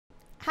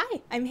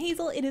Hi, I'm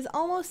Hazel. It is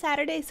almost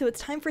Saturday, so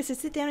it's time for us to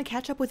sit down and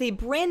catch up with a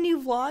brand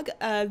new vlog.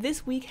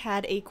 This week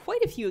had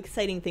quite a few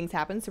exciting things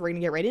happen, so we're going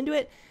to get right into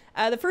it.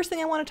 The first thing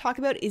I want to talk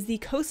about is the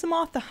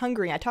Kosamoth the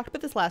Hungry. I talked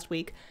about this last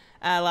week.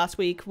 Last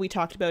week we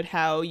talked about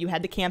how you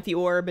had to camp the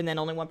orb and then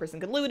only one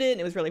person could loot it,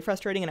 and it was really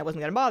frustrating and I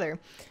wasn't going to bother.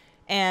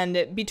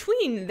 And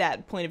between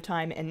that point of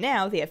time and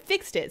now, they have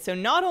fixed it. So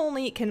not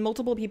only can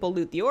multiple people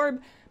loot the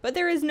orb, but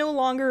there is no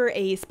longer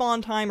a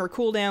spawn time or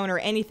cooldown or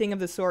anything of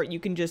the sort. You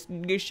can just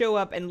show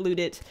up and loot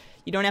it.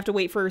 You don't have to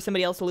wait for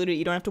somebody else to loot it.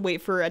 You don't have to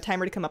wait for a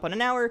timer to come up on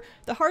an hour.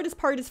 The hardest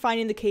part is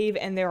finding the cave,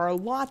 and there are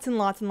lots and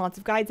lots and lots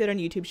of guides out on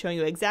YouTube showing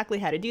you exactly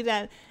how to do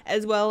that,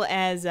 as well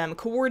as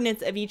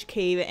coordinates of each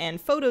cave and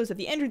photos of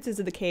the entrances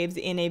of the caves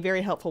in a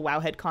very helpful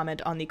Wowhead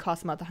comment on the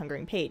Kosamoth the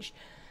Hungering page.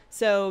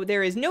 So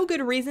there is no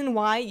good reason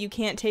why you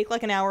can't take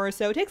like an hour or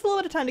so. It takes a little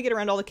bit of time to get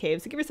around all the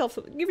caves, so give yourself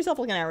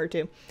like an hour or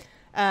two.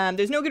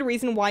 There's no good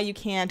reason why you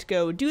can't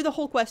go do the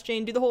whole quest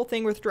chain, do the whole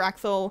thing with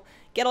Draxel,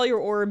 get all your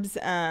orbs,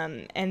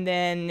 and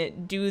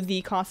then do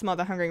the Kosamoth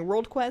the Hungering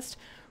world quest.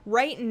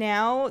 Right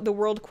now, the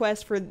world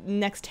quest for the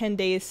next 10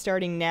 days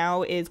starting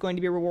now is going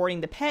to be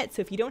rewarding the pet,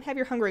 so if you don't have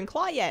your Hungering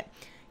Claw yet,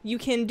 you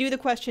can do the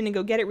question and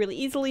go get it really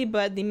easily,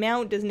 but the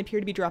mount doesn't appear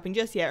to be dropping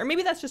just yet. Or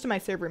maybe that's just on my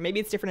server. Maybe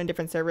it's different on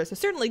different servers, so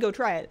certainly go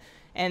try it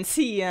and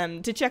see,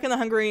 to check on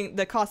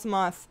the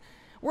Kosamoth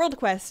world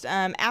quest.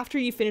 After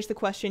you finish the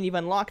question, you've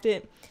unlocked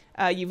it.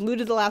 You've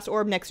looted the last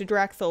orb next to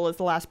Draxel is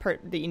the last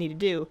part that you need to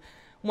do.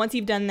 Once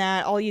you've done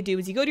that, all you do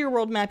is you go to your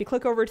world map, you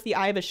click over to the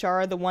Eye of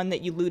Ashara, the one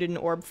that you looted an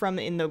orb from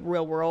in the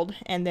real world,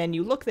 and then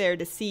you look there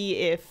to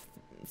see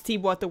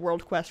what the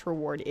world quest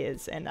reward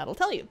is, and that'll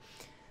tell you.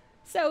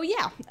 So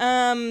yeah,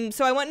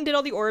 so I went and did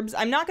all the orbs.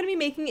 I'm not going to be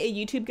making a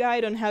YouTube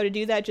guide on how to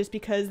do that just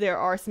because there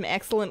are some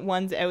excellent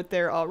ones out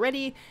there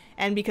already,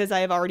 and because I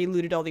have already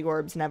looted all the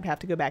orbs and I would have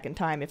to go back in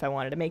time if I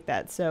wanted to make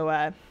that.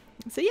 So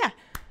yeah.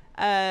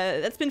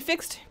 That's been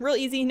fixed real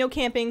easy, no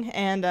camping,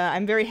 and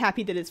I'm very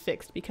happy that it's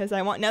fixed because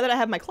now that I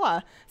have my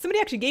claw, somebody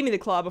actually gave me the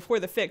claw before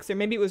the fix, or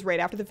maybe it was right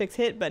after the fix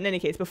hit, but in any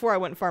case, before I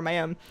went and farmed my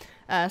own,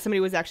 somebody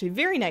was actually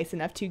very nice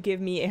enough to give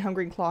me a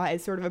Hungering Claw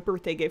as sort of a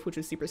birthday gift, which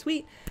was super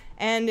sweet,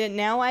 and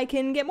now I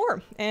can get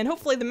more, and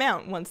hopefully the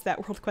mount once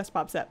that world quest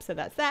pops up, so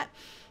that's that.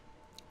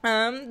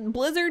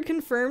 Blizzard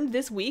confirmed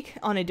this week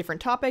on a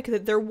different topic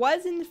that there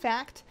was, in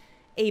fact,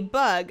 a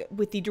bug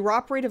with the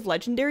drop rate of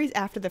legendaries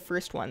after the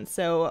first one.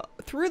 So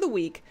through the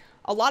week,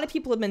 a lot of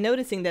people have been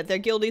noticing that their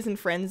guildies and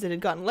friends that had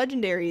gotten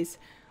legendaries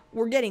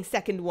were getting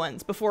second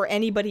ones before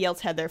anybody else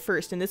had their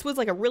first. And this was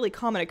like a really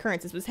common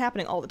occurrence. This was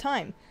happening all the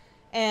time.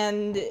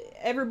 And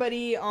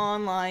everybody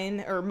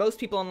online, or most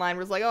people online,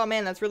 was like, oh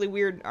man, that's really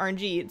weird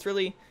RNG. It's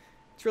really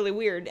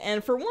weird.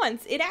 And for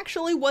once, it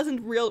actually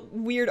wasn't real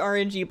weird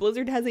RNG.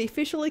 Blizzard has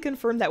officially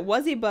confirmed that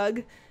was a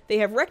bug. They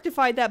have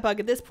rectified that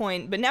bug at this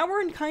point, but now we're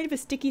in kind of a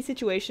sticky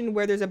situation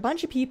where there's a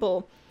bunch of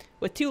people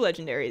with 2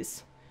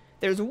 legendaries.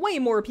 There's way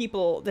more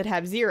people that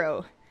have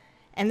 0,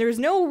 and there's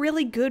no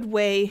really good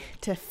way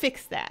to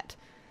fix that.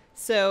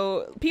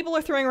 So people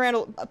are throwing around,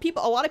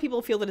 a lot of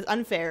people feel that it's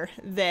unfair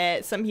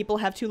that some people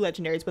have 2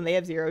 legendaries when they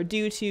have 0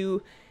 due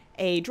to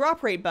a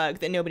drop rate bug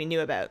that nobody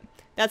knew about.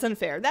 That's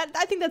unfair.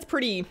 I think that's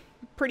pretty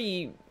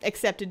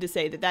accepted to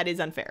say that is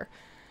unfair.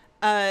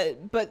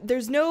 But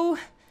there's no...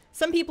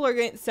 Some people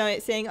are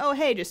saying, oh,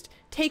 hey, just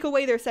take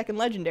away their second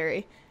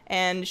legendary,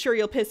 and sure,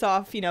 you'll piss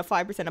off,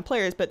 5% of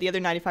players, but the other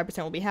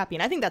 95% will be happy.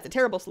 And I think that's a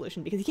terrible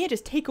solution, because you can't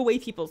just take away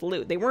people's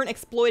loot. They weren't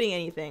exploiting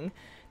anything.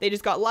 They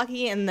just got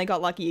lucky, and they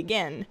got lucky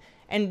again.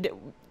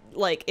 And,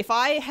 like, if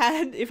I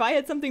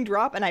had something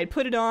drop, and I'd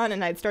put it on,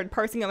 and I'd started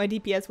parsing out my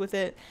DPS with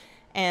it,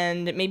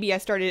 and maybe I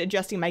started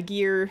adjusting my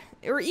gear,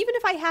 or even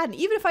if I hadn't,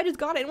 even if I just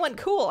got it and went,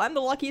 cool, I'm the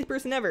luckiest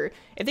person ever.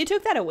 If they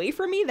took that away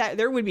from me,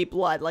 there would be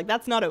blood. Like,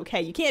 that's not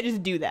okay. You can't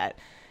just do that.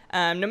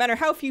 No matter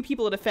how few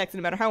people it affects,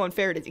 no matter how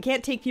unfair it is, you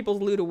can't take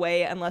people's loot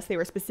away unless they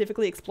were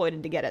specifically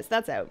exploited to get it. So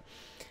that's out.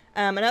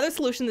 Another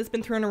solution that's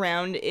been thrown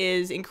around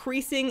is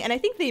increasing, and I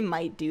think they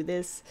might do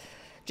this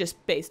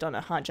just based on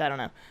a hunch, I don't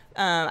know.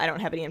 I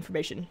don't have any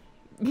information.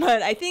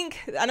 But I think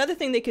another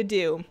thing they could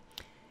do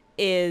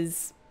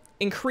is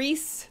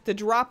increase the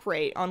drop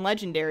rate on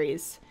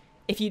legendaries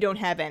if you don't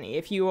have any.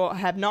 If you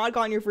have not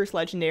gotten your first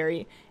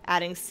legendary,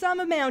 adding some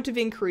amount of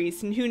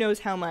increase, and who knows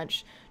how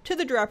much, to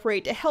the drop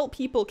rate to help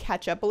people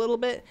catch up a little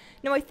bit.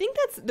 Now, I think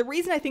the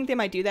reason I think they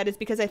might do that is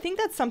because I think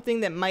that's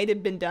something that might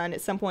have been done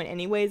at some point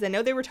anyways. I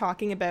know they were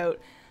talking about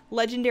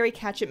legendary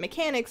catch-up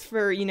mechanics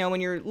for, when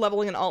you're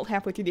leveling an alt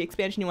halfway through the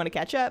expansion, you want to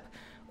catch up,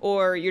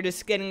 or you're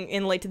just getting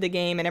in late to the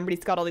game and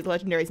everybody's got all these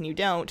legendaries and you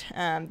don't.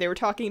 They were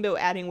talking about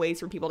adding ways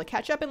for people to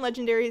catch up in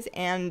legendaries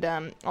and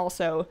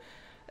also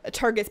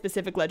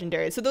target-specific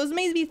legendaries. So those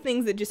may be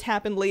things that just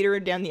happen later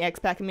down the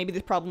X-Pack, and maybe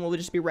this problem will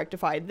just be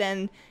rectified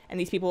then, and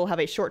these people will have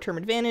a short-term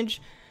advantage.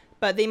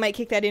 But they might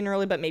kick that in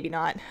early, but maybe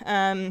not.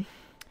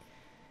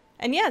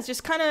 And yeah, it's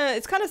kind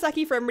of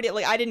sucky for everybody.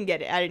 Like, I didn't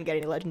get it. I didn't get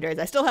any legendaries.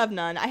 I still have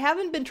none. I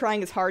haven't been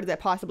trying as hard as I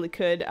possibly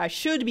could. I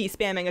should be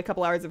spamming a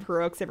couple hours of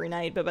heroics every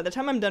night, but by the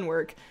time I'm done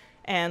work,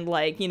 and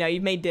like, you know,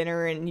 you've made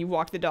dinner and you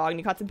walked the dog and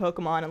you caught some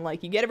Pokemon and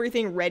like you get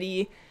everything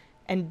ready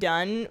and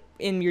done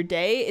in your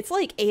day, it's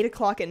like 8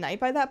 o'clock at night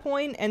by that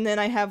point, and then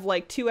I have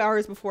like 2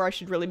 hours before I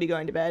should really be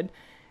going to bed.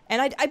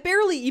 And I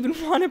barely even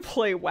want to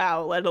play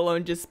WoW, let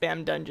alone just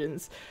spam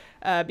dungeons,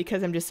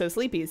 because I'm just so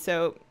sleepy.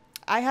 So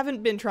I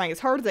haven't been trying as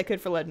hard as I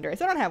could for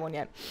legendaries. I don't have one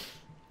yet.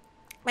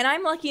 And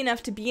I'm lucky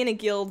enough to be in a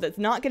guild that's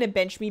not going to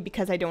bench me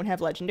because I don't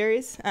have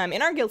legendaries.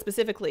 In our guild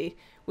specifically,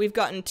 we've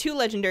gotten 2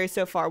 legendaries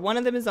so far. One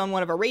of them is on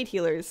one of our raid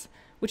healers,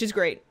 which is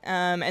great.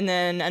 And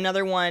then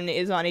another one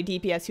is on a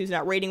DPS who's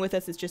not raiding with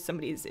us. It's just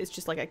it's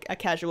just like a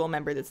casual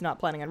member that's not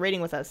planning on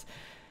raiding with us.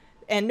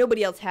 And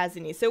nobody else has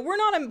any. So we're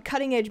not a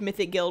cutting-edge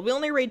mythic guild. We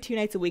only raid 2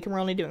 nights a week, and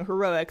we're only doing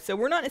heroic. So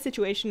we're not in a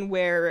situation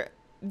where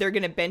they're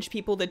going to bench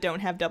people that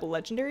don't have double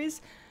legendaries.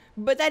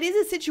 But that is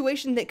a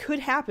situation that could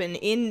happen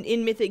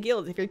in mythic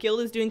guilds. If your guild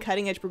is doing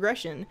cutting-edge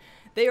progression,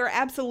 they are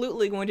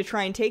absolutely going to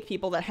try and take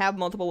people that have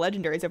multiple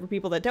legendaries over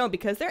people that don't,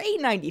 because they're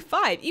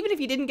 895. Even if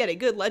you didn't get a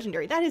good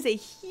legendary, that is a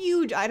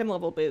huge item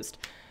level boost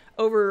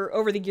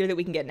over the gear that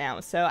we can get now.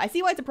 So I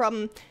see why it's a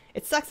problem.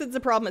 It sucks that it's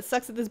a problem. It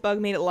sucks that this bug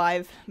made it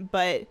live,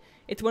 but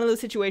it's one of those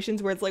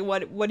situations where it's like,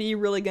 what are you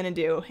really going to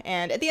do?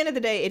 And at the end of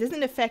the day, it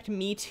doesn't affect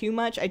me too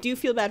much. I do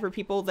feel bad for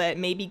people that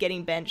may be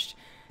getting benched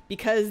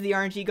because the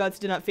RNG gods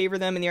did not favor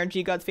them and the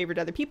RNG gods favored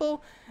other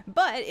people.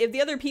 But if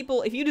the other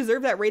people, if you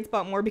deserve that raid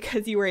spot more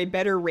because you are a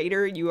better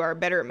raider, you are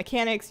better at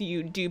mechanics,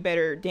 you do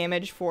better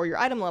damage for your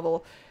item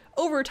level,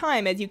 over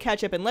time as you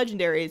catch up in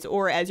legendaries,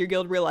 or as your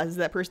guild realizes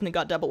that person that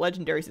got double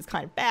legendaries is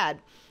kind of bad,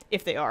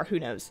 if they are, who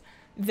knows,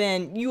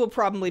 then you will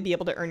probably be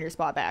able to earn your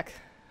spot back,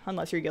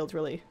 unless your guild's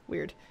really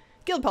weird.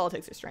 Guild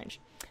politics are strange.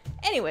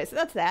 Anyway, so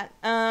that's that.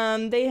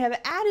 They have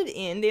added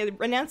in, they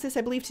announced this,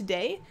 I believe,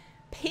 today,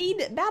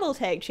 paid battle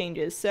tag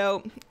changes.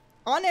 So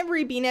on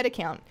every BNet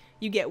account,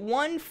 you get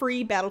 1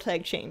 free battle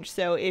tag change.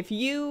 So if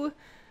you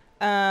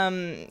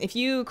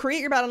create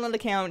your Battle.net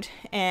account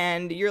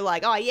and you're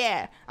like, oh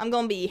yeah, I'm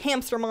gonna be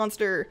Hamster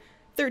Monster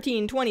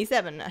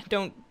 1327.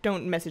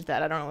 Don't message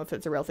that. I don't know if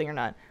it's a real thing or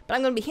not. But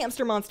I'm gonna be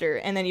Hamster Monster,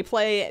 and then you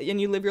play and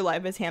you live your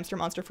life as Hamster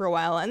Monster for a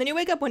while, and then you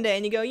wake up one day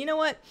and you go, you know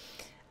what?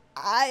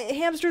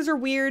 Hamsters are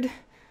weird.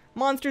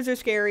 Monsters are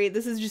scary.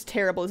 This is just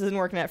terrible. This isn't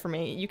working out for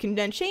me. You can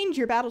then change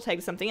your battle tag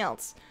to something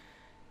else.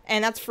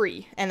 And that's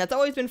free. And that's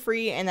always been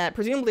free, and that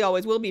presumably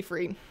always will be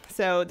free.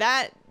 So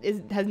that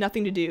has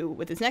nothing to do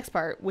with this next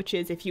part, which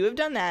is if you have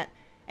done that,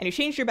 and you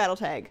changed your battle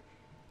tag,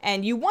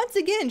 and you once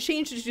again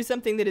changed it to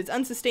something that is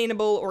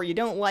unsustainable, or you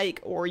don't like,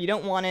 or you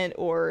don't want it,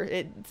 or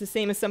it's the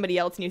same as somebody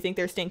else and you think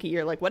they're stinky,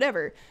 or like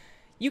whatever,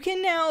 you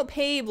can now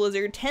pay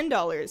Blizzard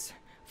 $10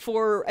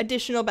 for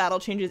additional battle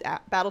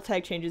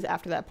tag changes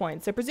after that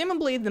point. So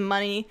presumably the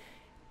money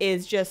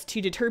is just to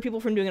deter people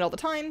from doing it all the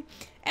time,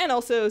 and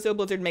also so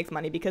Blizzard makes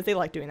money because they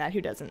like doing that. Who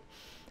doesn't?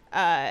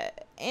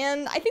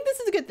 And I think this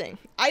is a good thing.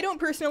 I don't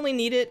personally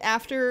need it.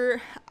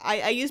 After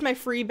I use my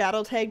free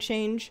battle tag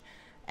change,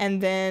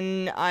 and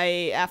then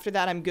after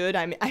that I'm good.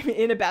 I'm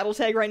in a battle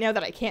tag right now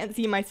that I can't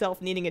see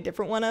myself needing a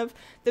different one of.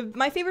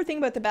 My favorite thing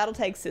about the battle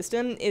tag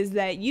system is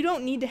that you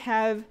don't need to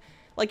have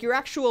like your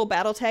actual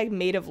battle tag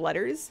made of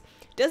letters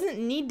doesn't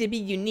need to be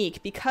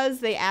unique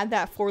because they add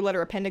that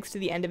 4-letter appendix to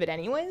the end of it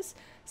anyways.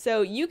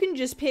 So you can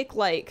just pick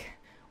like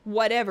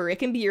whatever. It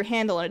can be your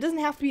handle, and it doesn't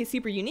have to be a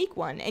super unique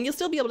one, and you'll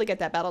still be able to get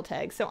that battle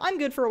tag. So I'm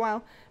good for a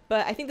while,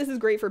 but I think this is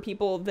great for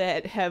people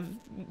that have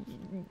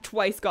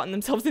twice gotten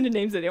themselves into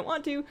names they didn't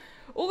want to.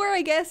 Or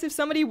I guess if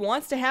somebody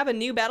wants to have a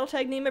new battle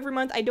tag name every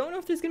month, I don't know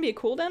if there's going to be a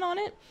cooldown on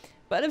it,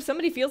 but if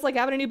somebody feels like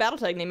having a new battle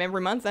tag name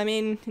every month, I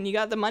mean, and you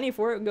got the money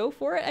for it, go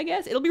for it, I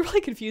guess. It'll be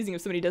really confusing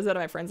if somebody does that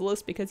on my friends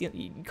list because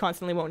you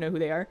constantly won't know who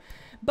they are.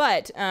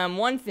 But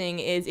one thing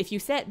is if you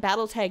set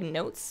battle tag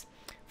notes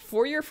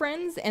for your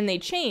friends and they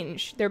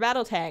change their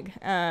battle tag,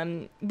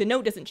 the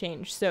note doesn't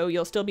change, so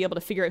you'll still be able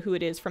to figure out who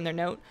it is from their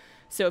note.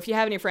 So if you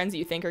have any friends that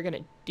you think are going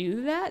to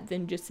do that,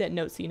 then just set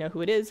notes so you know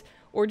who it is,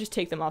 or just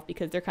take them off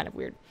because they're kind of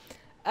weird.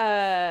 So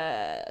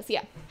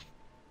yeah.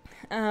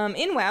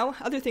 In WoW,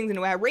 other things in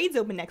WoW, raids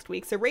open next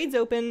week. So raids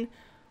open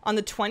on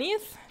the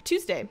 20th,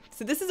 Tuesday.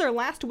 So this is our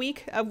last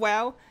week of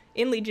WoW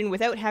in Legion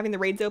without having the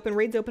raids open.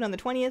 Raids open on the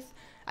 20th.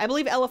 I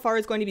believe LFR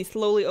is going to be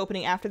slowly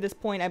opening after this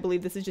point. I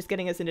believe this is just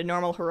getting us into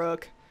normal,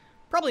 heroic,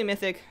 probably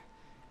mythic,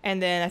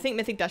 and then I think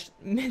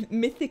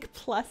mythic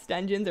plus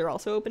dungeons are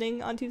also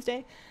opening on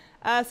Tuesday.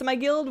 So my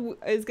guild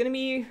is going to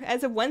be,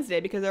 as of Wednesday,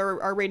 because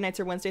our raid nights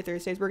are Wednesday,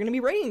 Thursdays, we're going to be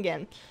raiding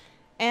again.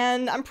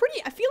 And I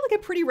feel like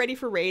I'm pretty ready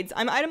for raids.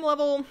 I'm item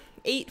level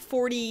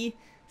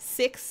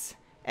 846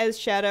 as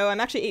Shadow.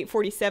 I'm actually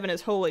 847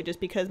 as Holy, just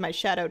because my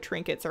Shadow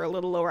trinkets are a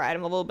little lower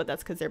item level, but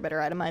that's because they're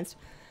better itemized.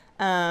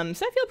 So I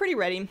feel pretty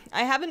ready.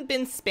 I haven't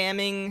been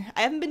doing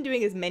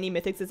as many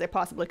mythics as I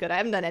possibly could. I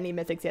haven't done any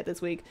mythics yet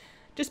this week,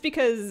 just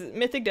because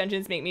mythic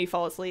dungeons make me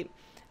fall asleep.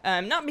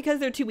 Not because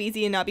they're too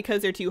easy and not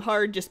because they're too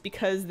hard, just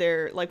because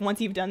they're, like,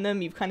 once you've done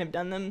them, you've kind of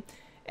done them.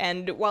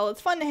 And while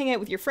it's fun to hang out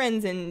with your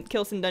friends and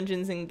kill some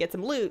dungeons and get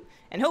some loot,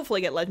 and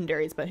hopefully get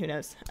legendaries, but who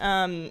knows,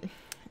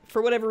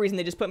 for whatever reason,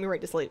 they just put me right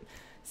to sleep.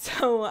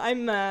 So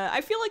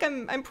I feel like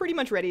I'm pretty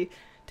much ready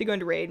to go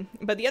into raid.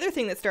 But the other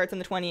thing that starts on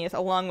the 20th,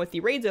 along with the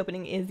raids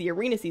opening, is the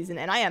arena season,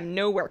 and I am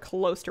nowhere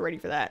close to ready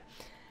for that.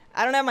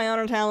 I don't have my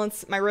honor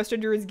talents. My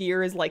Resto Druid's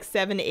gear is like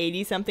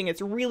 780 something.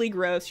 It's really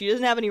gross. She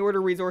doesn't have any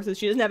order resources.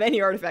 She doesn't have any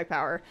artifact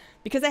power.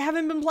 Because I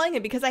haven't been playing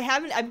it. Because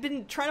I've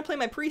been trying to play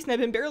my priest, and I've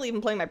been barely even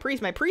playing my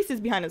priest. My priest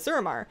is behind a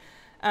Suramar.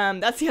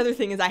 That's the other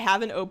thing, is I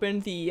haven't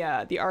opened the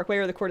Arcway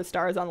or the Court of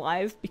Stars on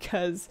live,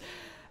 because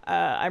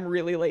I'm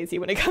really lazy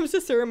when it comes to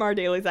Suramar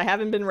dailies. I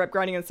haven't been rep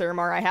grinding on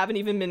Suramar. I haven't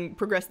even been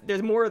progressed.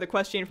 There's more of the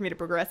quest chain for me to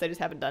progress. I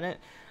just haven't done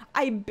it.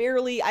 I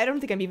don't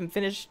think I've even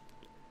finished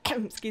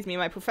excuse me,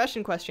 my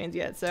profession quest chains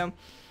yet, so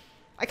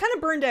I kind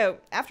of burned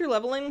out after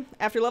leveling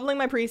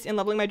my priest and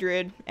leveling my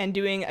druid and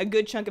doing a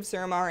good chunk of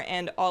Suramar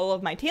and all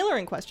of my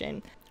tailoring quest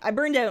chain. I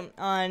burned out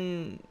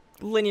on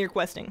linear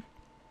questing.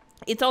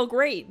 It's all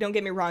great, don't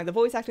get me wrong. The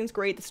voice acting's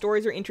great, the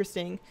stories are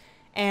interesting,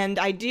 and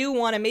I do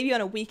want to maybe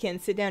on a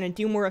weekend sit down and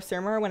do more of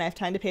Suramar when I have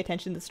time to pay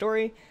attention to the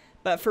story.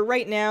 But for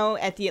right now,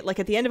 at the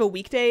end of a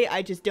weekday,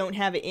 I just don't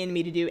have it in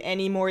me to do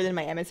any more than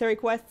my emissary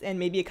quests and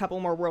maybe a couple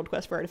more world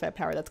quests for artifact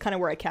power. That's kind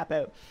of where I cap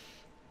out.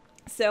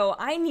 So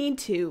I need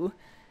to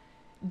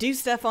do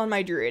stuff on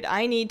my druid.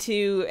 I need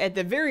to, at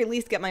the very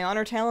least, get my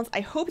honor talents.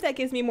 I hope that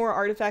gives me more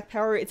artifact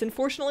power. It's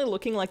unfortunately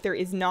looking like there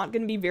is not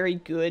going to be very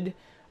good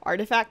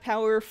artifact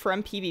power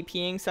from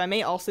PvPing, so I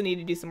may also need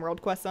to do some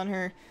world quests on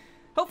her.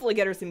 Hopefully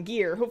get her some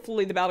gear.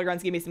 Hopefully the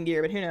Battlegrounds give me some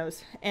gear, but who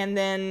knows. And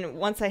then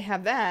once I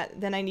have that,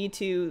 then I need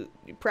to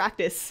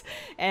practice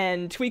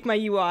and tweak my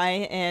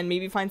UI and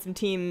maybe find some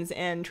teams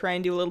and try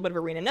and do a little bit of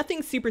arena.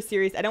 Nothing super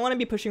serious. I don't want to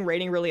be pushing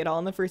rating really at all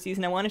in the first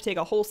season. I want to take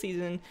a whole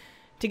season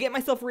to get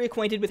myself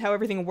reacquainted with how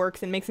everything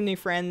works and make some new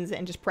friends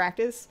and just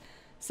practice.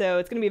 So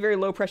it's going to be a very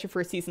low pressure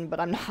first season, but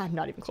I'm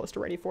not even close to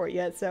ready for it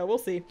yet, so we'll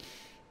see.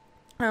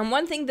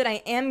 One thing that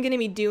I am going to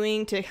be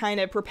doing to kind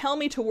of propel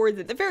me towards,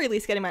 at the very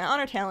least, getting my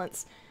honor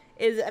talents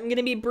is I'm going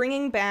to be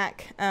bringing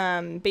back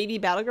baby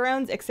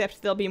Battlegrounds,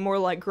 except they'll be more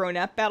like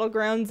grown-up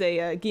Battlegrounds,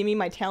 a Give Me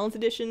My Talents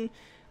edition,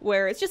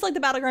 where it's just like the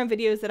Battleground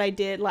videos that I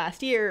did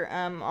last year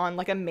on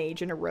like a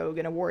mage and a rogue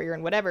and a warrior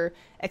and whatever,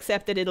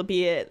 except that it'll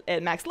be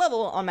at max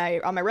level on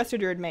my Resto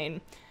Druid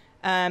main.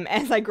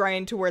 As I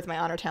grind towards my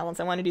honor talents,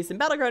 I want to do some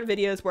Battleground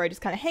videos where I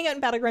just kind of hang out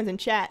in Battlegrounds and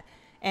chat,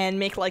 and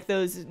make like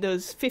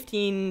those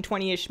 15,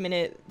 20-ish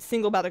minute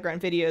single Battleground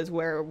videos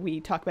where we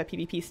talk about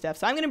PvP stuff.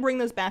 So I'm going to bring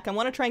those back. I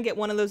want to try and get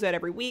one of those out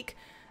every week,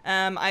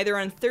 either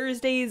on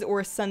Thursdays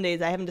or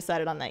Sundays. I haven't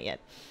decided on that yet.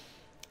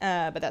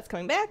 But that's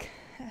coming back.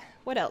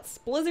 What else?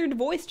 Blizzard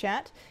voice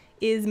chat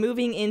is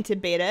moving into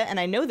beta, and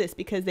I know this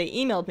because they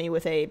emailed me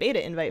with a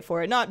beta invite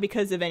for it, not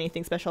because of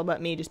anything special about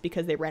me, just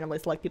because they randomly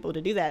select people to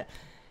do that.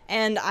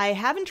 And I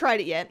haven't tried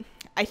it yet.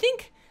 I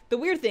think the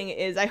weird thing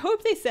is I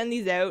hope they send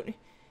these out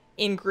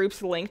in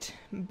groups linked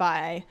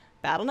by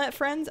Battle.net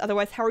friends.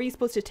 Otherwise, how are you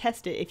supposed to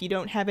test it if you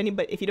don't have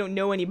anybody, if you don't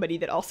know anybody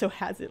that also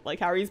has it? Like,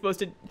 how are you supposed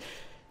to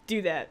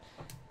do that?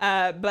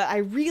 But I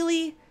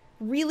really,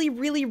 really,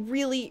 really,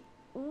 really,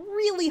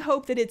 really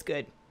hope that it's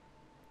good.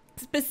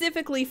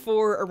 Specifically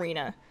for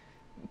Arena.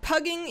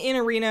 Pugging in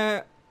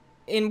Arena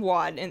in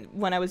WoD, and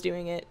when I was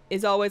doing it,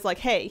 is always like,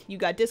 hey, you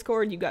got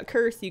Discord, you got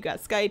Curse, you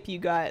got Skype, you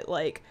got,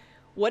 like,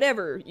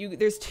 whatever.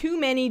 There's too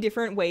many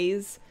different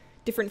ways,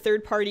 different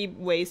third-party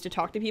ways to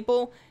talk to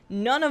people.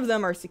 None of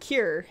them are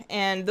secure,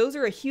 and those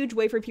are a huge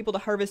way for people to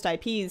harvest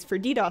IPs for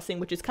DDoSing,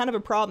 which is kind of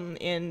a problem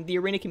in the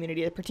Arena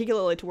community,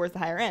 particularly towards the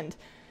higher end.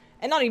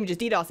 And not even just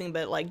DDoSing,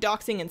 but like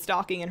doxing and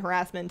stalking and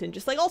harassment and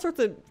just like all sorts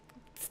of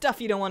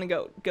stuff you don't want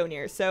to go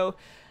near. So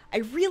I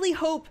really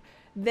hope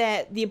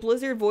that the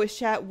Blizzard voice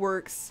chat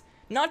works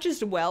not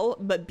just well,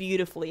 but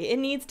beautifully. It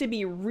needs to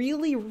be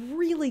really,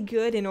 really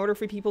good in order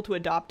for people to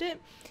adopt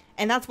it.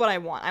 And that's what I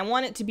want. I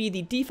want it to be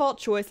the default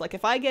choice. Like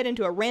if I get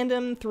into a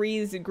random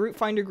threes group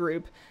finder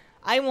group,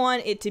 I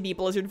want it to be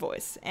Blizzard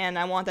voice. And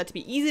I want that to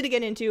be easy to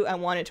get into. I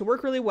want it to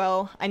work really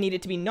well. I need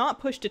it to be not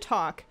push to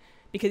talk,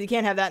 because you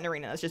can't have that in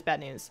Arena. That's just bad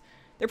news.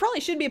 There probably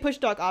should be a push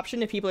to talk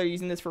option if people are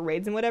using this for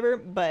raids and whatever,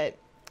 but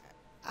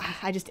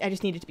I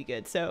just need it to be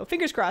good. So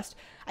fingers crossed.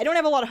 I don't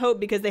have a lot of hope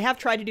because they have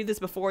tried to do this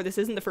before. This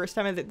isn't the first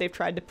time that they've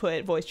tried to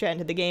put voice chat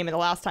into the game, and the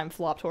last time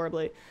flopped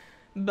horribly.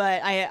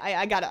 But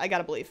I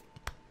gotta believe.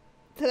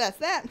 So that's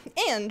that.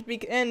 And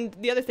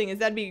the other thing is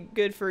that'd be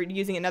good for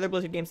using in other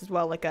Blizzard games as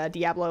well, like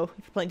Diablo,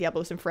 if you're playing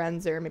Diablo with some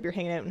friends, or maybe you're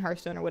hanging out in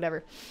Hearthstone or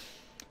whatever.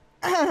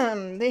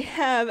 They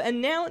have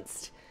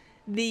announced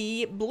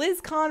the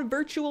BlizzCon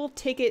virtual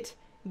ticket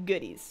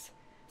goodies.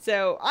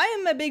 So I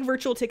am a big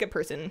virtual ticket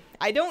person.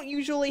 I don't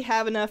usually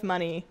have enough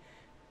money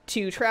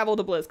to travel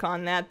to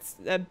BlizzCon. That's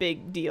a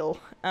big deal.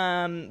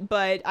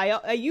 But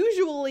I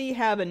usually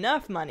have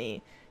enough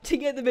money to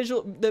get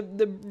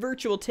the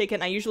virtual ticket,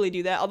 and I usually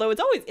do that. Although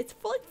it's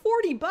like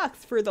 $40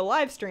 for the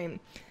live stream.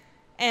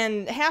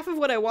 And half of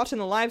what I watch in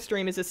the live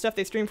stream is the stuff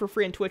they stream for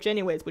free on Twitch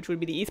anyways, which would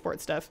be the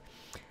esports stuff.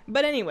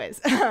 But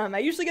anyways, I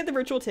usually get the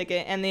virtual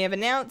ticket, and they have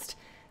announced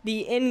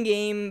the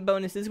in-game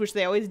bonuses, which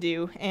they always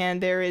do.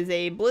 And there is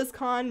a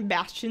BlizzCon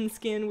Bastion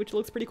skin, which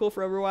looks pretty cool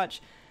for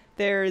Overwatch.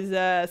 There's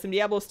some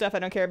Diablo stuff I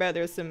don't care about.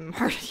 There's some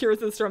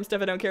Heroes of the Storm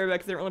stuff I don't care about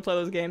because I don't really play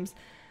those games.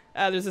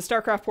 There's a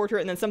StarCraft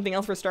portrait and then something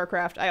else for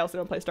StarCraft. I also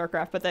don't play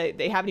StarCraft, but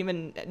they haven't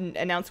even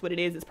announced what it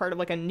is. It's part of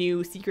like a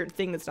new secret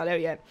thing that's not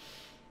out yet.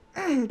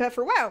 But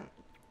for WoW,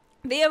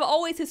 they have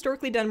always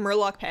historically done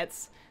Murloc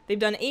pets. They've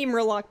done a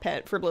Murloc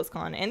pet for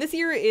BlizzCon, and this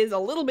year is a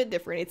little bit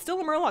different. It's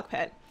still a Murloc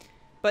pet,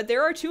 but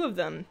there are 2 of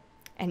them,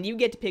 and you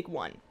get to pick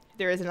one.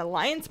 There is an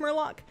Alliance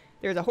Murloc,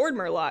 there's a Horde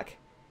Murloc,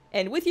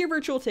 and with your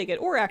virtual ticket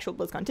or actual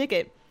BlizzCon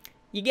ticket,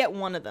 you get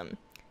one of them.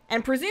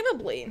 And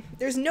presumably,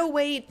 there's no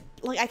way,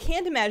 like, I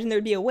can't imagine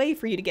there'd be a way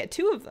for you to get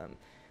 2 of them.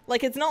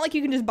 Like, it's not like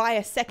you can just buy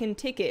a second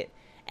ticket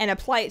and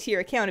apply it to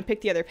your account and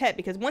pick the other pet,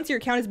 because once your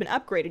account has been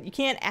upgraded, you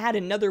can't add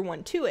another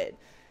one to it.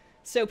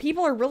 So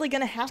people are really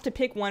going to have to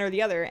pick one or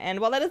the other, and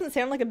while that doesn't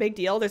sound like a big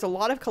deal, there's a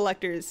lot of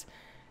collectors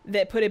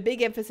that put a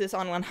big emphasis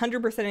on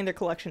 100%ing their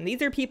collection.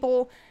 These are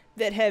people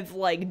that have,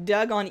 like,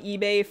 dug on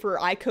eBay for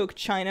iCoke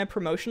China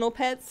promotional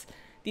pets.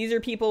 These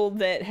are people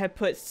that have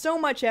put so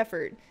much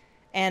effort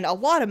and a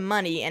lot of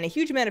money and a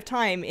huge amount of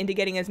time into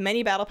getting as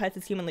many battle pets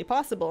as humanly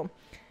possible.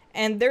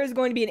 And there's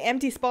going to be an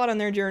empty spot on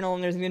their journal,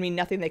 and there's going to be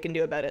nothing they can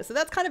do about it. So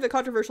that's kind of a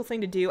controversial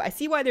thing to do. I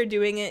see why they're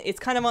doing it. It's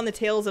kind of on the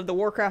tails of the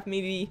Warcraft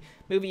movie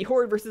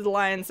Horde versus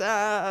Alliance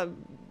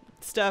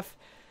stuff.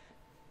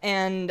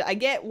 And I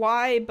get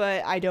why,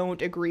 but I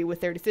don't agree with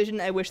their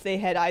decision. I wish they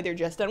had either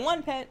just done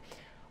 1 pet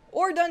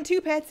or done 2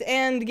 pets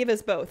and give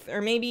us both.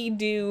 Or maybe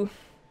do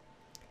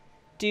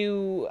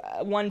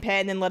 1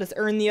 pet and then let us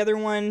earn the other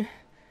one.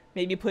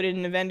 Maybe put it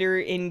in a vendor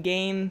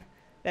in-game.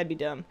 That'd be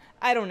dumb.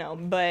 I don't know,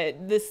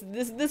 but this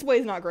way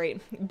is not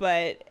great.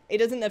 But it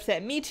doesn't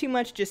upset me too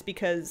much just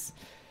because,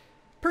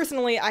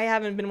 personally, I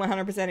haven't been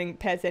 100%ing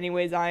pets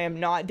anyways. I am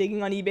not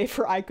digging on eBay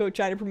for iCoke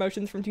China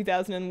promotions from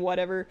 2000 and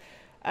whatever.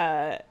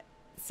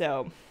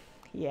 So,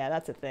 yeah,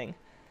 that's a thing.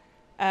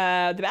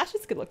 The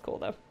baskets could look cool,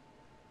 though.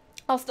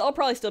 I'll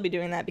probably still be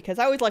doing that because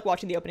I always like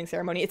watching the opening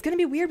ceremony. It's going to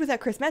be weird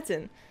without Chris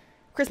Metzen.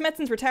 Chris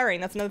Metzen's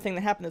retiring. That's another thing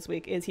that happened this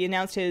week, is he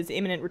announced his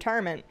imminent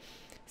retirement.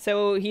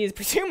 So he is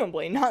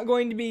presumably not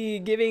going to be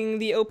giving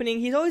the opening.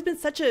 He's always been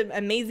such an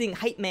amazing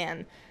hype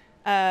man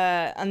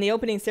on the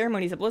opening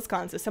ceremonies at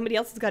BlizzCon, so somebody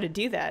else has got to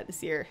do that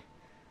this year.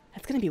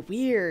 That's going to be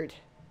weird.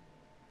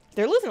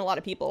 They're losing a lot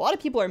of people. A lot of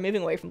people are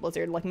moving away from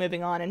Blizzard, like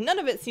moving on, and none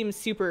of it seems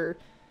super,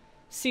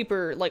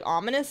 like,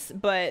 ominous,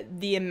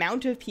 but the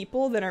amount of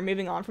people that are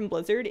moving on from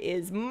Blizzard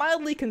is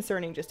mildly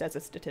concerning just as a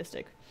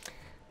statistic.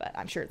 But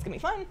I'm sure it's going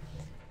to be fine.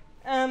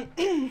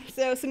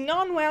 So some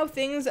non-WoW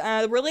things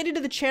related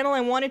to the channel.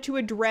 I wanted to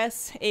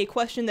address a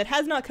question that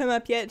has not come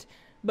up yet,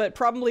 but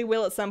probably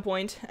will at some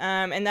point,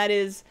 and that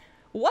is,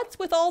 what's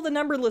with all the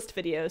number list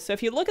videos? So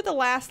if you look at the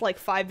last, like,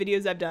 5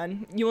 videos I've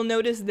done, you will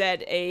notice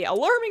that a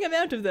alarming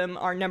amount of them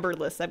are numbered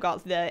lists. I've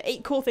got the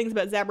 8 cool things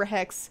about Zabra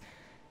Hex,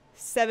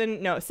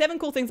 7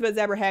 cool things about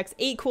Zabra Hex,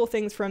 8 cool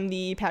things from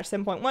the patch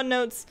 7.1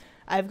 notes.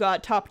 I've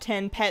got top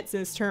 10 pets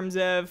in terms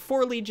of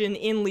for Legion,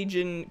 in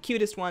Legion,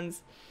 cutest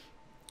ones.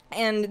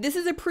 And this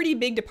is a pretty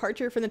big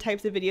departure from the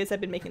types of videos I've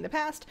been making in the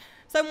past,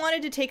 so I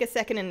wanted to take a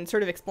second and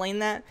sort of explain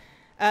that.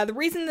 The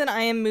reason that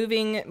I am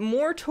moving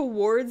more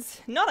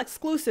towards, not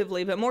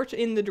exclusively, but more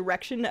in the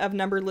direction of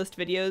numbered list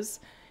videos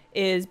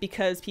is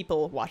because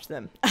people watch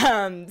them.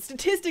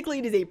 Statistically,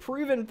 it is a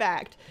proven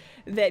fact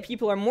that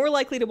people are more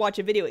likely to watch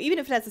a video, even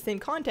if it has the same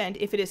content,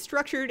 if it is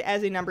structured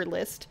as a numbered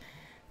list.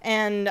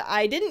 And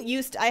I've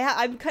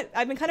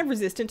been kind of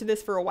resistant to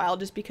this for a while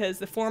just because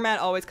the format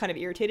always kind of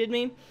irritated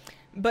me.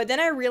 But then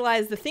I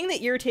realized the thing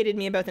that irritated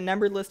me about the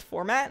numbered list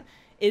format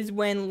is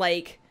when,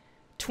 like,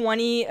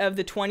 20 of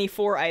the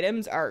 24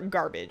 items are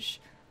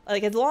garbage.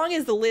 Like, as long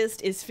as the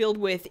list is filled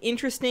with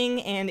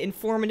interesting and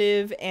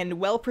informative and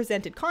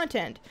well-presented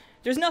content,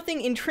 there's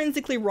nothing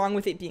intrinsically wrong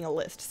with it being a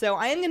list. So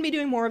I am going to be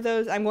doing more of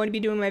those. I'm going to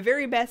be doing my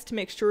very best to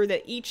make sure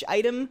that each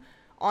item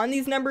on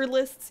these numbered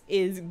lists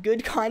is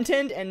good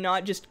content and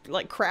not just,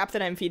 like, crap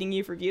that I'm feeding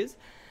you for views.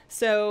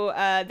 So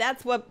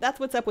that's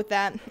what's up with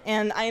that.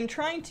 And I am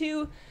trying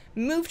to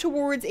move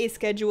towards a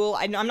schedule.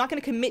 I'm not going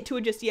to commit to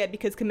it just yet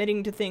because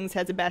committing to things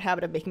has a bad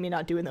habit of making me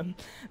not doing them.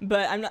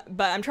 But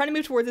I'm trying to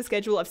move towards a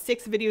schedule of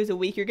 6 videos a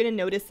week. You're going to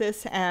notice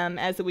this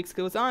as the weeks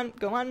go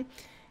on.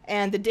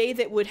 And the day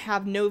that would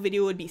have no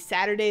video would be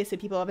Saturday, so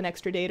people have an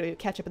extra day to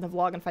catch up in the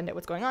vlog and find out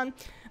what's going on.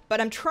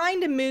 But I'm trying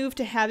to move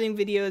to having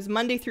videos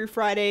Monday through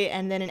Friday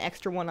and then an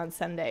extra one on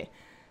Sunday.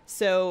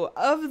 So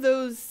of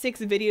those 6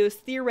 videos,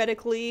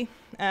 theoretically,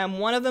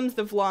 one of them's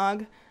the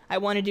vlog. I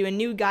want to do a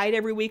new guide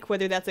every week,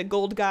 whether that's a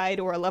gold guide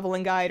or a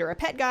leveling guide or a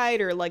pet guide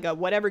or like a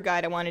whatever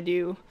guide. I want to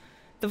do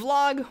the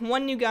vlog,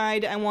 one new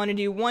guide. I want to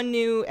do one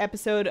new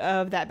episode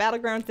of that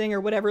battleground thing or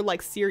whatever,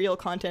 like, serial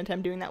content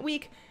I'm doing that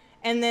week.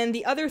 And then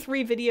the other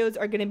 3 videos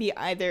are going to be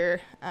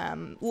either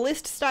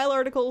list style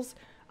articles,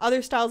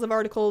 other styles of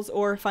articles,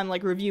 or if I'm,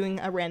 like, reviewing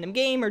a random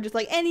game or just,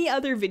 like, any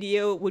other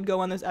video would go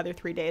on those other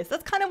 3 days.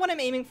 That's kind of what I'm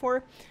aiming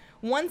for.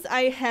 Once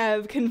I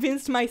have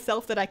convinced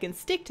myself that I can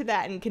stick to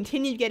that and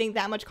continue getting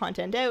that much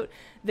content out,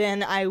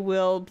 then I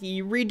will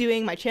be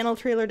redoing my channel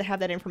trailer to have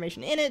that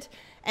information in it,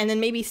 and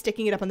then maybe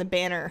sticking it up on the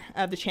banner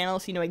of the channel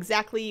so you know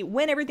exactly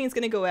when everything's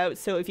going to go out.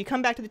 So if you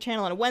come back to the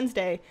channel on a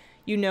Wednesday,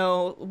 you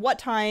know what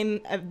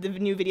time the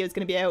new video is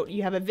going to be out.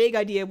 You have a vague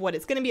idea of what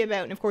it's going to be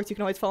about, and of course you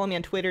can always follow me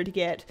on Twitter to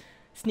get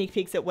sneak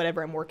peeks at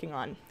whatever I'm working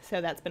on.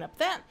 So that's been up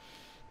that.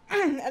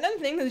 Another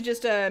thing that's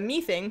just a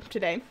me thing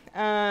today,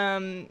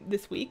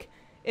 this week,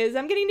 is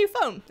I'm getting a new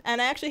phone,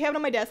 and I actually have it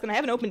on my desk, and I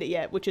haven't opened it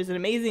yet, which is an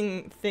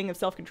amazing thing of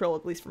self-control,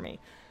 at least for me.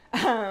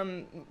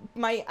 I'm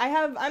an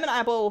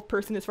Apple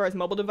person as far as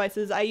mobile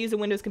devices. I use a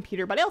Windows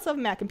computer, but I also have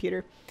a Mac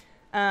computer.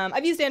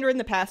 I've used Android in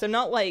the past. I'm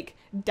not like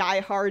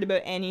die-hard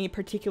about any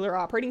particular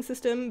operating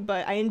system,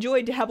 but I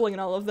enjoy dabbling in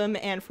all of them,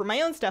 and for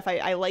my own stuff,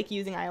 I like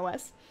using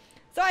iOS.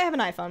 So I have an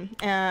iPhone,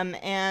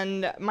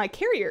 and my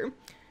carrier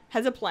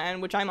has a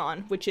plan, which I'm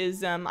on, which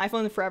is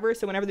iPhone forever,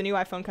 so whenever the new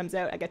iPhone comes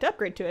out, I get to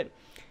upgrade to it.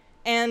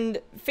 And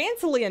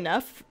fancily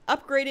enough,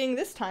 upgrading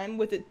this time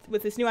with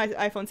this new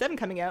iPhone 7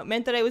 coming out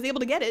meant that I was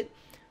able to get it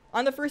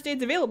on the first day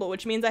it's available,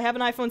 which means I have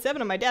an iPhone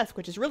 7 on my desk,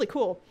 which is really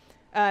cool,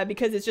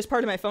 because it's just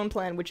part of my phone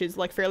plan, which is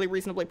like fairly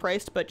reasonably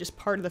priced, but just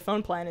part of the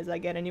phone plan is I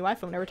get a new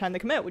iPhone every time they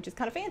come out, which is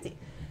kind of fancy.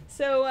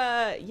 So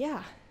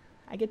yeah,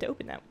 I get to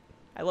open that.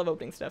 I love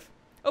opening stuff.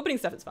 Opening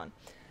stuff is fun.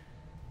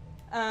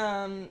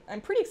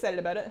 I'm pretty excited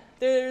about it.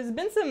 There's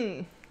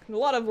been a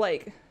lot of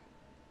like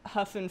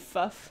huff and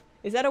fuff.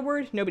 Is that a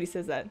word? Nobody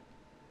says that.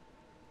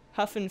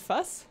 Huff and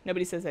fuss?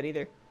 Nobody says that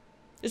either.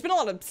 There's been a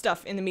lot of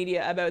stuff in the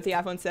media about the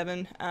iPhone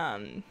 7.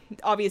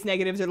 Obvious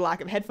negatives are the lack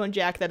of headphone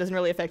jack. That doesn't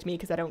really affect me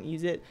because I don't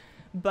use it.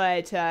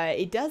 But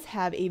it does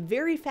have a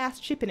very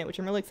fast chip in it, which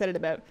I'm really excited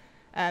about.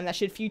 That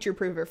should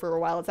future-proof it for a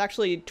while. It's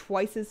actually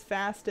twice as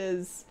fast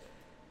as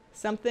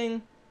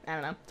something. I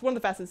don't know. It's one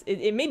of the fastest.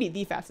 It may be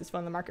the fastest phone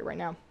on the market right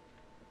now.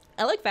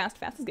 I like fast.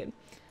 Fast is good.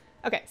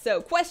 Okay,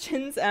 so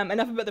questions.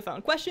 Enough about the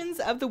phone. Questions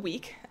of the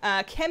week.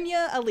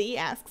 Kemya Ali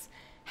asks,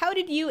 how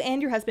did you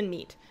and your husband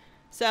meet?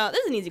 So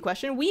this is an easy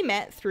question. We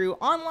met through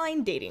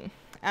online dating.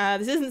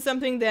 This isn't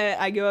something that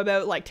I go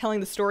about like telling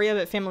the story of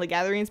at family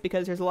gatherings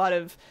because there's a lot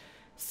of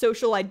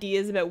social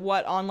ideas about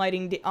what online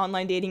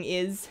dating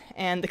is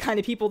and the kind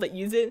of people that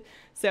use it.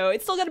 So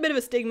it's still got a bit of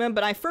a stigma,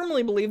 but I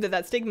firmly believe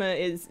that stigma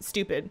is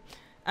stupid.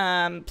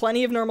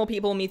 Plenty of normal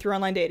people meet through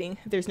online dating.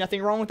 There's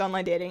nothing wrong with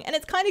online dating, and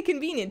it's kind of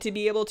convenient to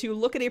be able to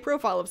look at a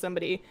profile of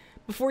somebody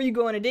before you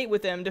go on a date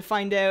with them to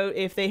find out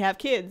if they have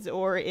kids,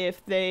 or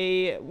if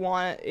they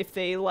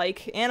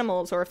like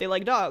animals, or if they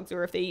like dogs,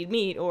 or if they eat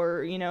meat,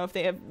 or, you know, if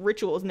they have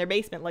rituals in their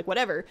basement, like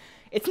whatever.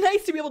 It's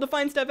nice to be able to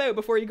find stuff out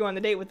before you go on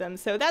the date with them.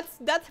 So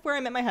that's where I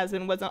met my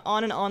husband, was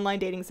on an online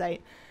dating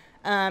site.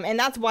 And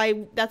that's why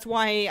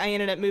I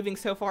ended up moving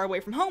so far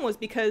away from home, was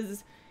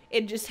because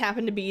it just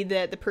happened to be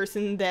that the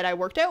person that I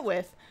worked out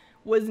with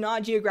was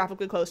not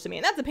geographically close to me,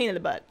 and that's a pain in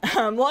the butt.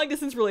 Long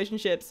distance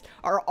relationships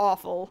are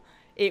awful.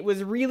 It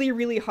was really,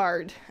 really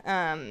hard.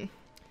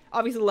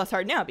 Obviously less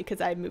hard now because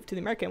I moved to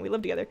the America and we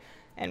live together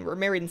and we're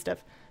married and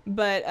stuff.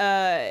 But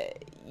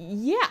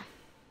yeah,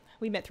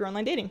 we met through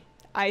online dating.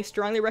 I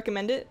strongly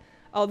recommend it.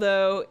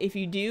 Although if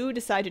you do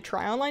decide to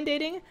try online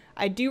dating,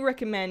 I do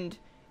recommend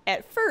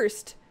at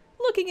first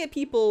looking at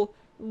people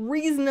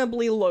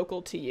reasonably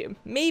local to you.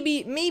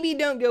 Maybe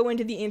don't go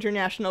into the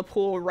international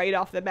pool right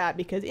off the bat,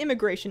 because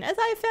immigration, as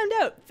I found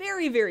out,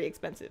 very, very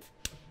expensive.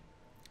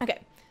 Okay.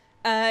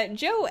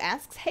 Joe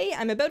asks, hey,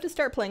 I'm about to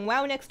start playing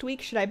WoW next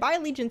week. Should I buy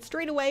Legion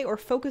straight away or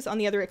focus on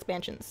the other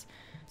expansions?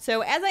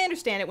 So as I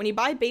understand it, when you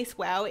buy base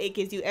WoW, it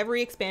gives you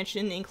every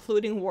expansion,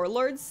 including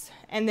Warlords,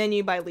 and then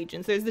you buy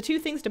Legion. So there's the two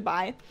things to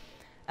buy.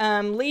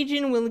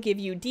 Legion will give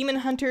you Demon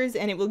Hunters,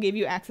 and it will give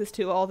you access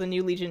to all the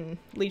new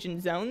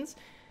Legion zones.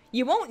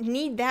 You won't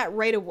need that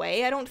right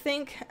away, I don't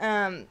think,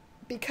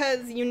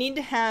 because you need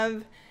to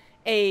have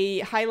a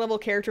high-level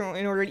character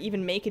in order to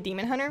even make a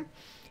Demon Hunter.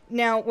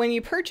 Now, when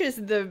you purchase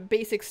the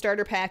basic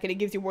starter pack and it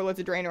gives you Warlords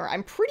of Draenor,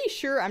 I'm pretty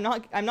sure, I'm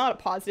not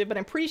positive, but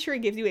I'm pretty sure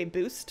it gives you a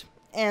boost,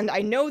 and I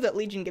know that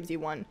Legion gives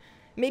you one.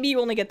 Maybe you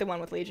only get the one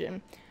with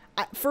Legion.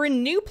 For a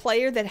new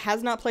player that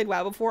has not played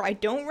WoW before, I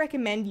don't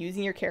recommend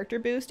using your character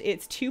boost.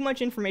 It's too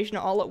much information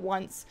all at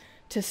once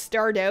to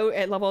start out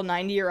at level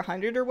 90 or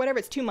 100 or whatever.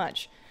 It's too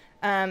much.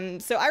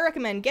 So I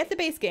recommend get the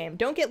base game.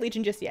 Don't get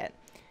Legion just yet.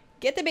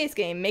 Get the base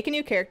game, make a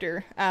new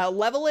character,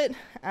 level it.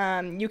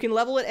 You can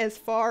level it as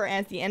far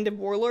as the end of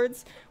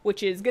Warlords,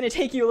 which is going to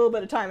take you a little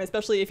bit of time,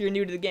 especially if you're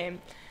new to the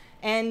game.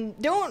 And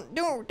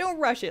don't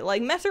rush it.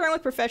 Like, mess around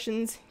with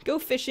professions, go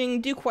fishing,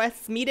 do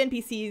quests, meet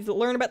NPCs,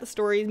 learn about the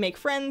stories, make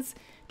friends,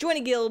 join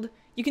a guild.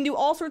 You can do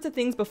all sorts of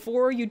things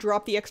before you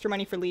drop the extra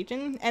money for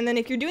Legion. And then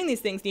if you're doing these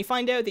things and you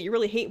find out that you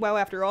really hate WoW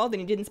after all, then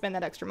you didn't spend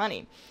that extra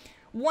money.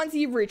 Once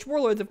you've reached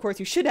Warlords, of course,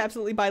 you should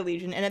absolutely buy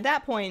Legion. And at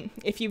that point,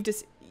 if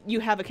you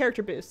have a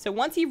character boost. So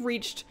once you've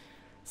reached,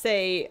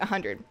 say,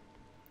 100,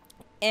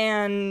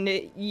 and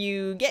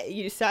you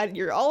decide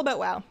you're all about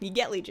WoW, you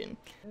get Legion.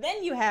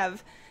 Then you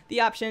have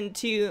the option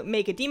to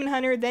make a Demon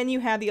Hunter. Then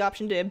you have the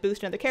option to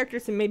boost another character.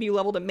 So maybe you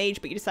leveled a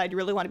mage, but you decide you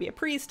really want to be a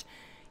priest.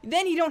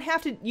 then you don't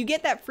have to, you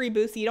get that free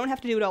boost, so you don't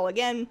have to do it all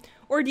again,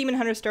 or Demon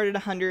Hunter start at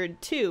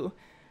 100 too.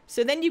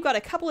 So then you've got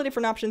a couple of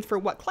different options for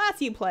what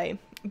class you play,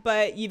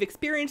 but you've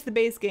experienced the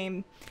base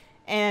game,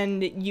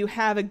 and you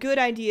have a good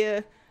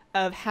idea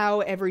of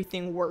how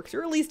everything works,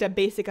 or at least a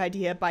basic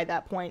idea by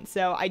that point.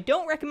 So I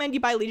don't recommend you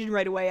buy Legion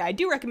right away. I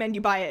do recommend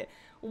you buy it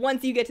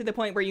once you get to the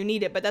point where you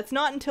need it, but that's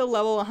not until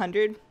level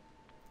 100.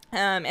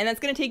 And that's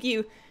going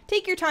to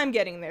take your time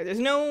getting there. There's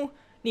no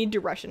need to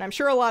rush it. I'm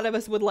sure a lot of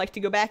us would like to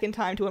go back in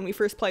time to when we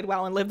first played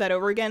WoW and live that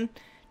over again,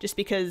 just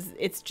because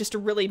it's just a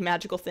really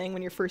magical thing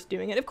when you're first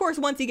doing it. Of course,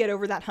 once you get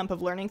over that hump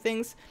of learning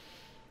things,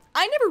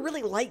 I never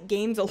really liked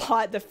games a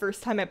lot the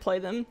first time I play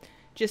them,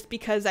 just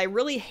because I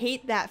really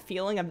hate that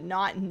feeling of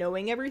not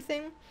knowing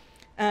everything.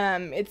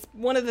 It's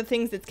one of the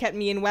things that's kept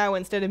me in WoW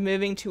instead of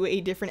moving to a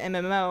different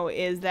MMO,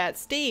 is that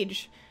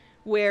stage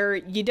where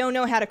you don't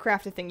know how to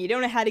craft a thing, you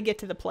don't know how to get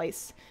to the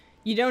place,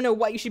 you don't know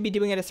what you should be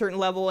doing at a certain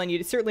level, and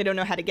you certainly don't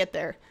know how to get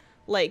there.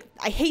 Like,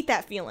 I hate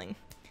that feeling.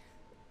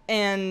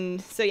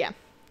 And so yeah,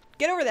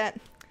 get over that,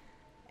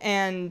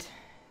 and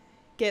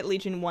get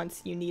Legion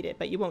once you need it,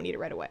 but you won't need it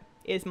right away,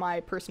 is my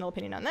personal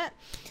opinion on that.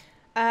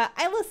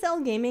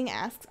 ILSL Gaming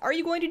asks, are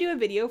you going to do a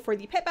video for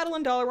the pet battle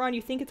in Dalaran?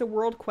 You think it's a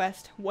world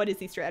quest? What is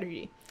the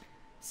strategy?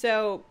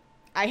 So,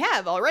 I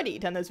have already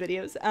done those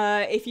videos.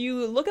 If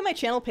you look at my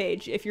channel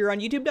page, if you're on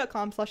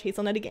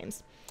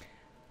youtube.com/Hazelnuttygames,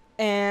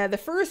 the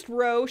first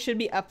row should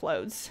be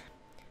uploads.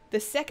 The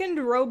second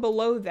row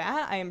below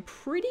that, I am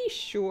pretty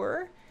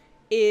sure,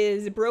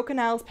 is Broken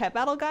Isles Pet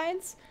Battle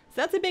Guides. So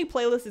that's a big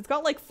playlist. It's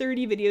got like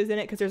 30 videos in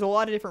it because there's a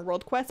lot of different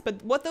world quests,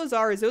 but what those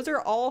are is those are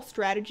all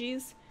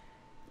strategies.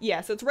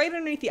 Yeah, so it's right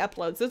underneath the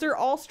uploads. Those are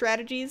all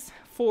strategies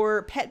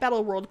for pet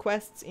battle world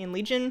quests in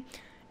Legion,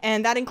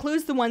 and that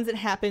includes the ones that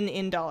happen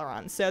in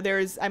Dalaran. So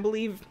there's, I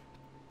believe,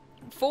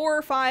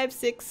 4, 5,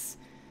 6,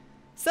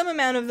 some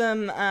amount of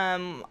them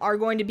are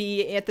going to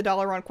be at the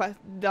Dalaran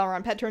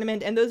Pet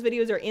Tournament, and those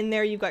videos are in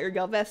there. You've got your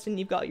Galveston,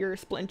 you've got your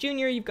Splint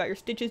Jr., you've got your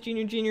Stitches Jr.,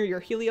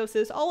 your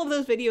Heliosis. All of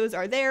those videos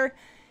are there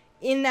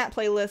in that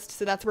playlist,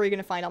 so that's where you're going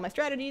to find all my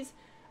strategies.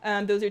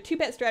 Those are 2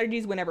 pet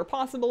strategies whenever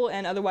possible,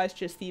 and otherwise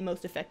just the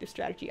most effective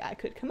strategy I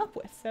could come up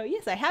with. So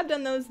yes, I have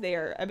done those. They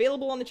are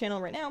available on the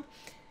channel right now,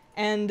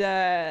 and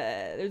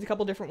there's a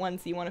couple different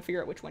ones, so you want to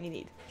figure out which one you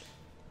need.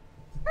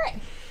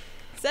 Alright,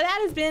 so that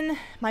has been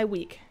my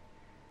week.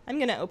 I'm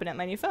going to open up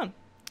my new phone.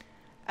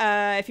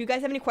 If you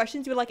guys have any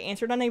questions you would like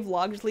answered on a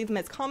vlog, just leave them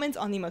as comments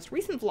on the most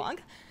recent vlog,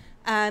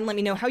 and let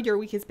me know how your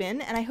week has been,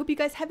 and I hope you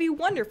guys have a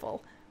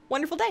wonderful,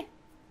 wonderful day.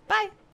 Bye!